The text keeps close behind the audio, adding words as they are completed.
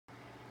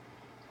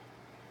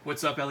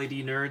What's up, LED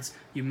nerds?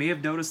 You may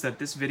have noticed that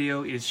this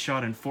video is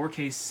shot in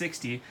 4K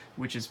 60,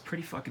 which is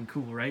pretty fucking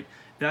cool, right?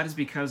 That is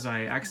because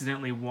I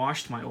accidentally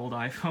washed my old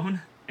iPhone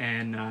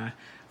and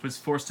was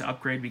forced to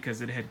upgrade because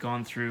it had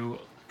gone through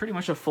pretty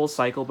much a full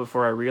cycle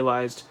before I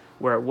realized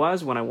where it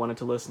was when I wanted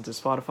to listen to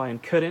Spotify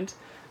and couldn't.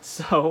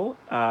 So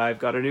I've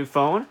got a new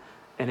phone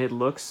and it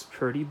looks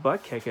pretty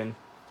butt-kicking.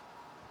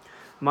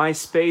 My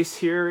space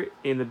here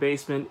in the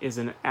basement is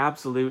an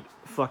absolute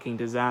fucking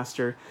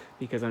disaster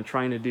because I'm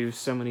trying to do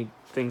so many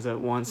things at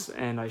once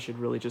and I should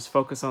really just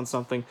focus on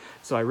something.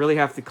 So I really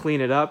have to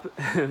clean it up.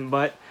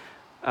 But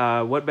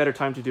what better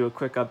time to do a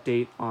quick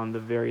update on the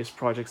various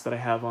projects that I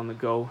have on the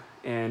go.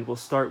 And we'll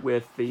start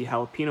with the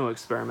Jalapeno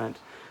Experiment.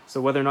 So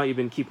whether or not you've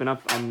been keeping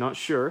up, I'm not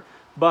sure.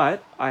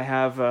 But I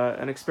have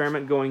an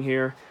experiment going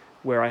here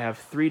where I have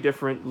 3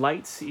 different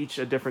lights, each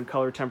a different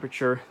color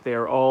temperature. They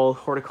are all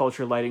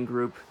Horticulture lighting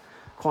group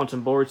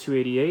Quantum Borer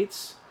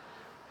 288s,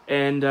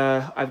 and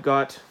I've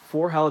got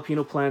 4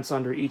 jalapeno plants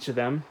under each of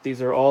them. These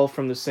are all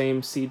from the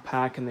same seed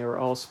pack and they were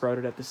all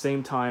sprouted at the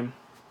same time,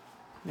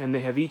 and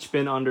they have each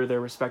been under their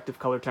respective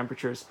color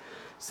temperatures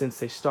since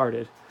they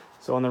started.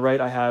 So on the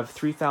right I have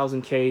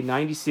 3000K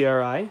 90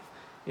 CRI,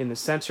 in the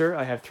center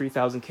I have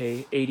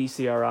 3000K 80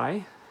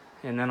 CRI,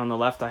 and then on the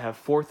left I have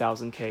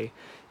 4000K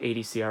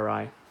 80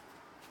 CRI.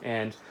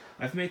 And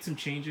I've made some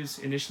changes.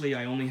 Initially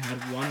I only had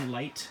one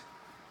light.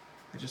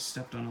 I just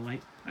stepped on a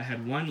light. I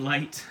had one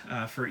light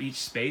for each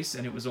space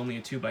and it was only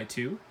a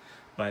 2x2,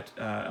 but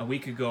a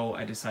week ago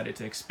I decided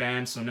to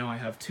expand, so now I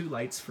have 2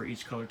 lights for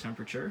each color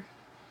temperature,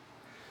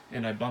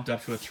 and I bumped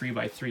up to a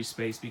 3x3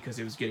 space because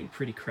it was getting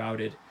pretty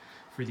crowded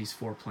for these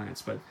 4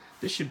 plants. But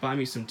this should buy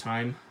me some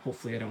time.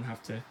 Hopefully I don't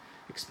have to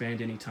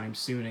expand anytime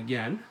soon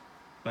again,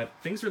 but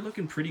things are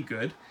looking pretty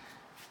good.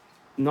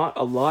 Not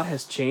a lot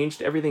has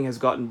changed. Everything has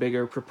gotten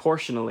bigger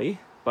proportionally,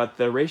 but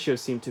the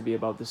ratios seem to be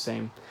about the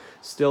same.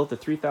 Still, the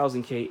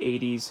 3000K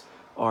 80s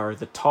are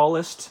the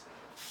tallest,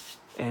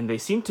 and they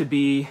seem to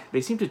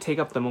take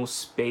up the most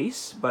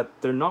space, but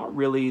they're not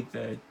really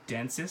the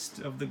densest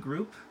of the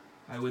group.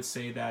 I would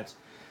say that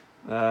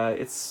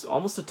it's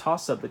almost a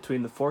toss-up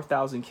between the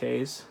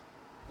 4000Ks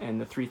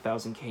and the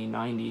 3000K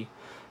 90.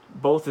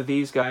 Both of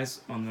these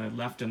guys on the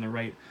left and the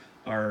right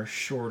are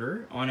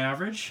shorter on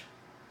average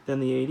than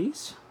the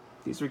 80s.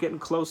 These are getting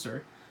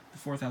closer. The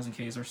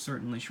 4000Ks are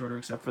certainly shorter,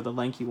 except for the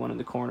lanky one in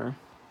the corner.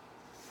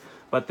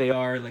 But they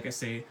are, like I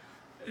say,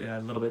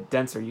 a little bit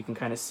denser. You can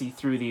kind of see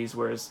through these,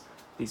 whereas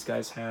these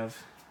guys have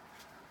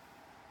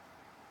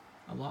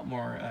a lot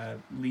more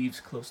leaves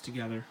close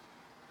together.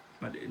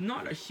 But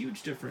not a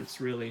huge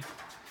difference, really.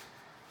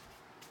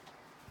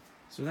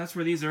 So that's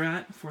where these are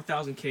at.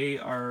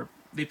 4000K are...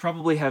 They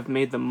probably have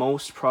made the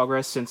most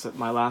progress since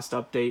my last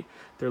update.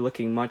 They're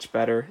looking much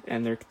better,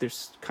 and they're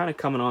kind of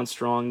coming on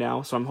strong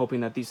now, so I'm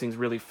hoping that these things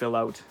really fill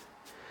out.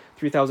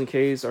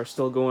 3000Ks are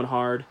still going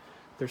hard.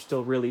 They're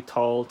still really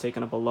tall,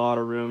 taking up a lot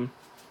of room.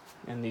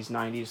 And these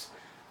 90s,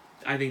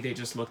 I think they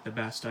just look the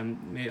best.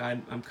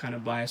 I'm kind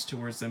of biased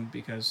towards them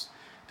because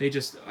they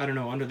just, I don't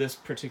know, under this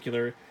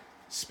particular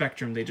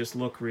spectrum, they just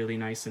look really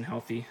nice and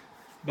healthy.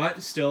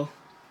 But still,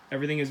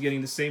 everything is getting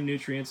the same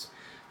nutrients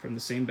from the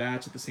same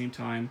batch at the same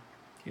time,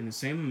 in the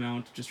same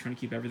amount, just trying to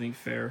keep everything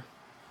fair.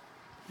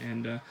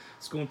 And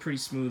it's going pretty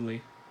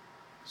smoothly.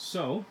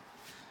 So,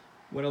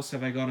 what else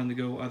have I got on the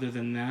go other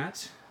than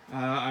that?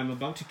 I'm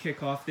about to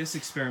kick off this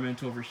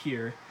experiment over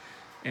here,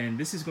 and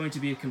this is going to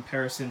be a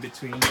comparison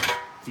between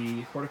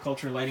the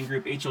Horticulture Lighting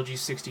Group HLG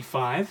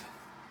 65,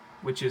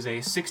 which is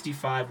a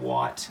 65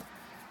 watt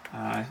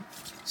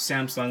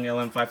Samsung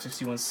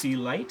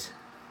LM561C light.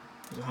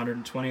 There's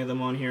 120 of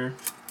them on here,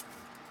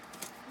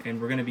 and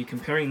we're going to be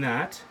comparing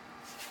that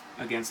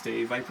against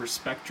a Vipar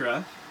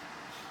Spectra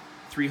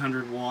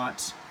 300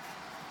 watt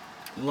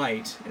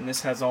light, and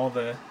this has all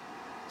the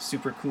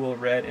super cool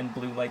red and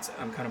blue lights.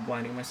 I'm kind of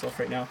blinding myself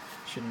right now.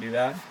 Shouldn't do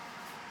that.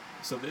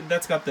 So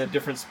that's got the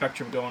different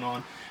spectrum going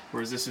on,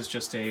 whereas this is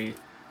just a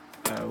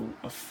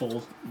full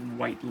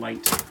white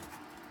light. There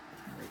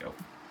we go.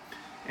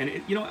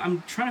 And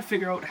I'm trying to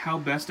figure out how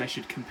best I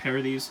should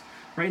compare these.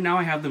 Right now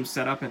I have them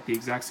set up at the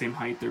exact same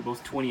height. They're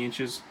both 20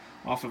 inches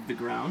off of the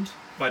ground,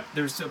 but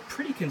there's a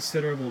pretty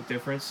considerable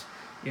difference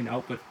in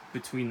output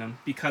between them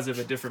because of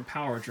a different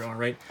power draw,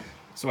 right?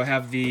 So I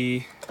have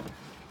the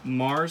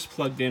Mars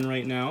plugged in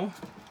right now.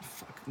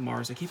 Fuck,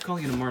 Mars. I keep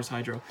calling it a Mars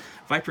Hydro.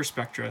 Vipar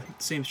Spectra.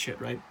 Same shit,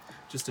 right?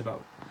 Just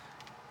about.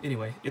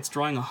 Anyway, it's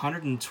drawing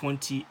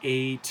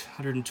 128,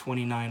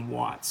 129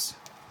 watts.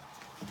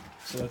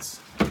 So that's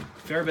a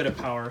fair bit of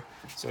power.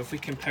 So if we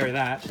compare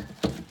that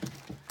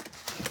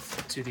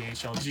to the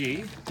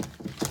HLG,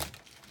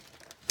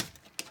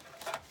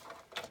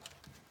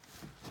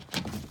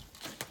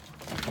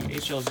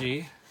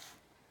 HLG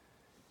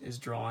is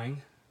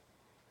drawing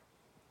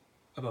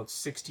about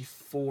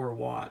 64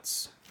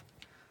 watts.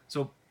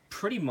 So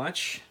pretty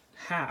much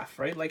half,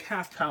 right? Like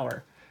half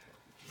power.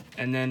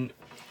 And then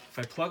if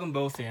I plug them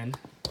both in,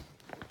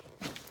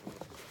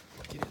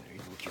 get in there, you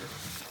little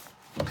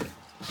jerk.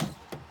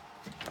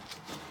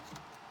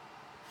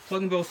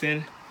 Plug them both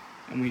in,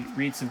 and we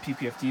read some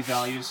PPFD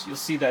values, you'll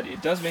see that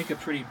it does make a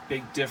pretty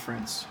big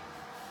difference.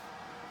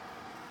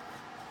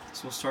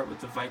 So we'll start with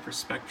the Vipar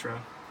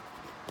Spectra.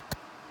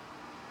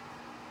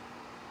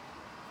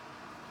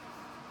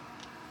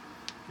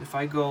 If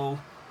I go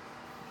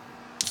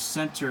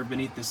center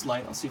beneath this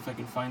light, I'll see if I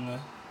can find the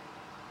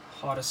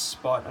hottest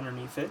spot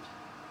underneath it.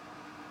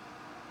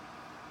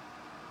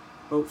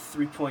 About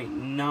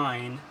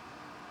 3.9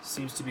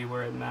 seems to be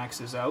where it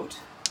maxes out.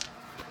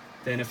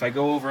 Then if I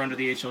go over under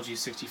the HLG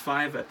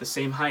 65 at the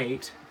same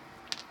height,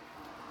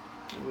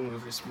 we'll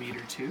move this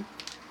meter too.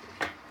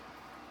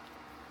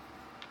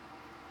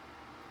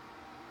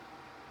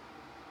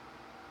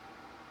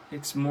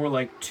 It's more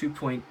like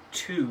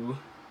 2.2.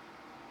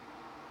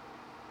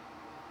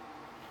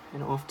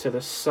 And off to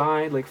the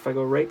side, like if I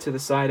go right to the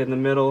side in the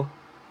middle,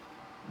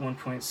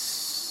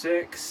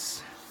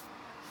 1.6.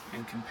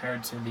 And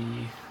compared to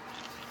the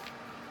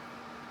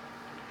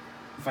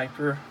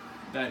Vipar,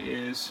 that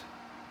is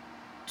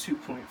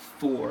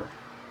 2.4.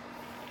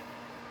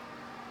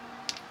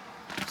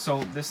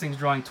 So this thing's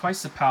drawing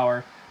twice the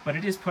power, but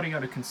it is putting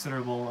out a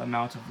considerable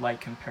amount of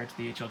light compared to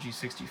the HLG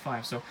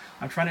 65. So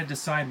I'm trying to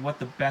decide what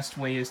the best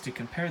way is to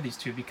compare these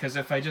two, because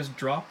if I just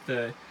drop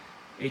the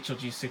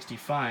HLG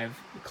 65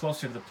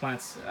 closer to the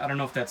plants, I don't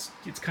know if it's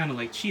kind of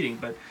like cheating,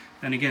 but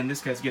then again,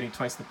 this guy's getting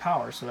twice the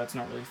power, so that's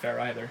not really fair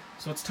either.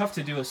 So it's tough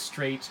to do a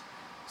straight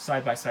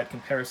side-by-side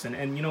comparison,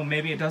 and you know,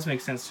 maybe it does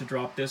make sense to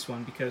drop this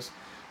one, because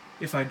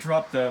if I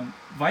drop the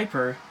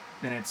Vipar,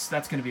 then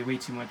that's going to be way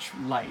too much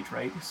light,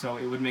 right? So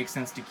it would make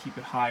sense to keep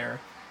it higher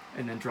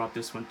and then drop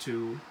this one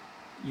to,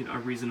 you know, a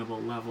reasonable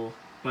level.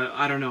 But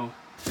I don't know.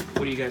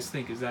 What do you guys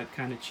think? Is that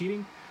kind of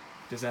cheating?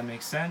 Does that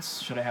make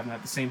sense? Should I have them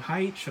at the same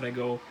height? Should I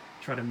go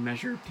try to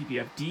measure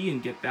PPFD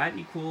and get that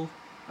equal?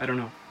 I don't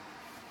know.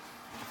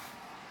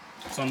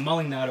 So I'm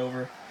mulling that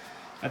over.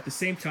 At the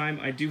same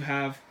time, I do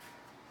have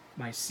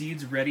my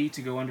seeds ready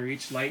to go under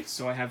each light.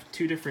 So I have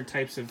two different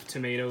types of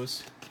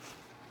tomatoes,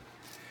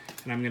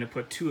 and I'm going to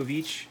put 2 of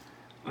each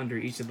under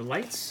each of the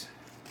lights.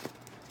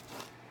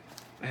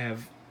 I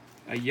have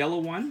a yellow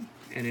one,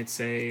 and it's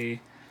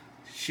a,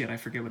 shit, I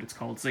forget what it's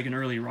called. It's like an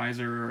early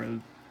riser or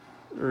an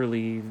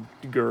early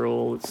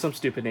girl. It's some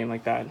stupid name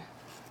like that.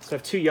 So I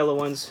have 2 yellow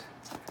ones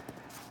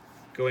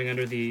going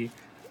under the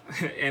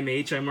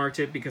MH. I marked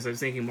it because I was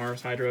thinking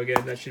Mars Hydro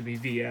again. That should be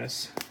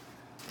VS.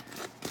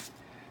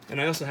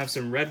 And I also have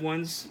some red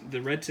ones.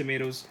 The red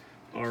tomatoes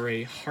are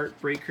a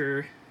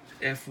Heartbreaker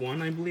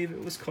F1, I believe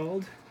it was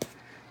called.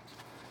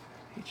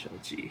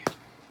 HLG.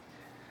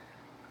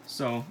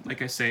 So,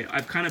 like I say,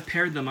 I've kind of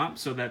paired them up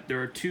so that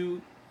there are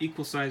 2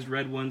 equal-sized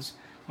red ones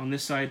on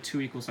this side,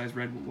 2 equal-sized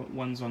red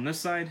ones on this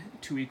side,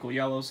 2 equal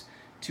yellows,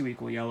 2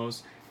 equal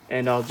yellows,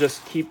 and I'll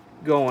just keep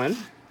going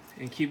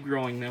and keep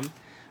growing them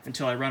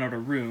until I run out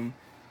of room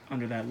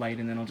under that light,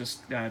 and then I'll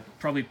just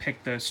probably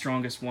pick the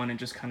strongest one and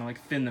just kind of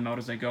like thin them out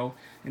as I go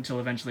until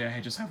eventually I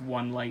just have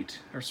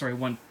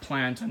one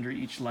plant under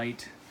each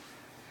light,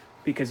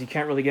 because you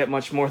can't really get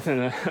much more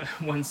than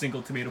one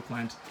single tomato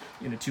plant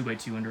in a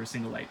 2x2 under a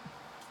single light.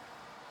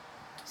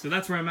 So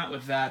that's where I'm at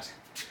with that.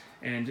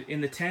 And in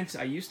the tent,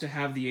 I used to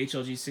have the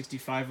HLG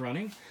 65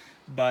 running,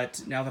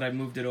 but now that I've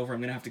moved it over, I'm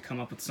going to have to come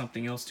up with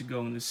something else to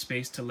go in this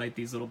space to light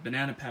these little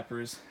banana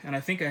peppers. And I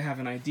think I have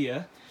an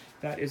idea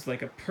that is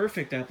like a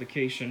perfect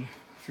application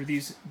for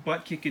these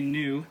butt-kicking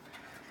new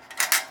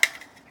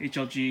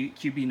HLG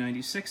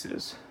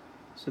QB96s.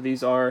 So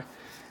these are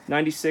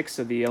 96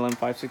 of the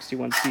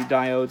LM561C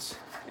diodes,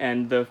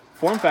 and the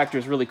form factor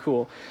is really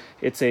cool.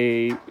 It's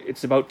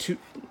about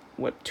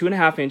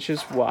 2.5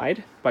 inches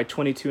wide by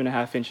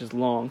 22.5 inches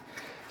long.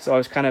 So I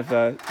was kind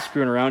of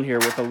screwing around here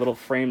with a little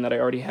frame that I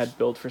already had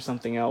built for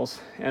something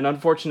else, and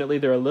unfortunately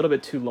they're a little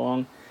bit too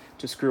long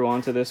to screw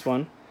onto this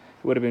one.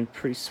 It would have been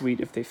pretty sweet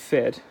if they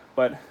fit,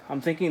 but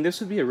I'm thinking this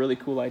would be a really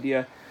cool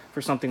idea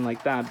for something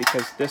like that,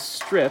 because this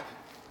strip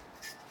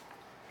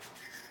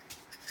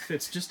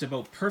fits just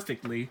about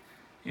perfectly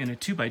in a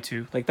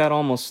 2x2. Like that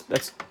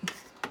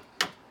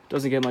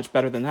doesn't get much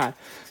better than that.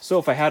 So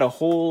if I had a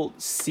whole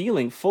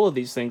ceiling full of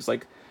these things,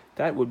 like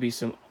that would be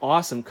some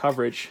awesome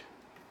coverage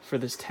for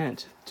this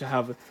tent, to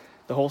have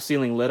the whole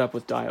ceiling lit up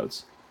with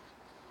diodes.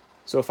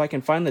 So if I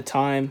can find the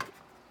time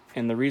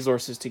and the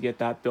resources to get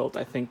that built,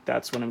 I think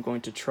that's what I'm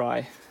going to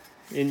try.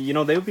 And you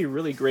know, they would be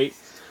really great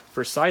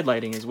for side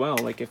lighting as well.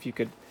 Like if you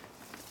could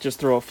just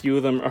throw a few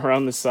of them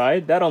around the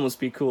side, that'd almost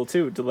be cool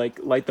too, to like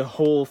light the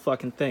whole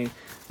fucking thing.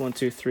 1,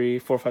 2, 3,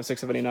 4, 5,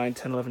 6, 7, 8, 9,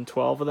 10, 11,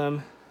 12 of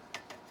them,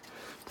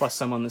 plus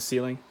some on the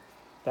ceiling.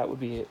 That would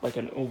be like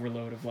an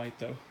overload of light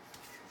though.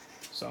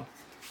 So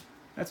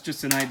that's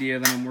just an idea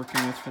that I'm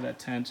working with for that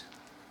tent.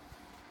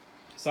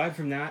 Aside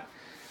from that,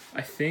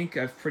 I think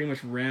I've pretty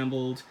much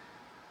rambled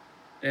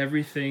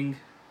everything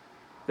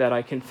that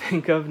I can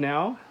think of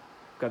now.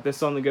 Got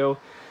this on the go.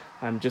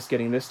 I'm just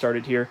getting this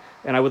started here,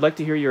 and I would like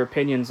to hear your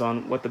opinions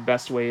on what the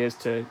best way is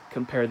to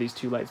compare these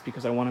two lights,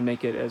 because I want to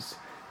make it as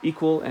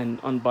equal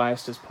and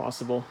unbiased as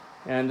possible.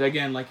 And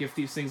again, like if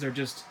these things are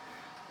just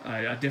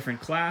a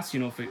different class, you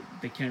know, if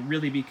they can't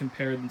really be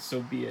compared, then so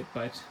be it.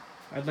 But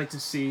I'd like to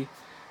see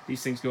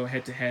these things go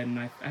head to head, and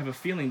I have a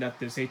feeling that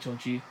this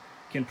HLG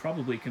can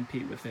probably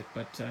compete with it,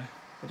 but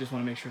I just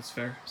want to make sure it's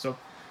fair. So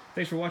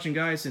thanks for watching,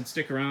 guys, and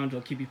stick around.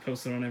 I'll keep you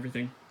posted on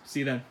everything. See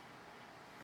you then.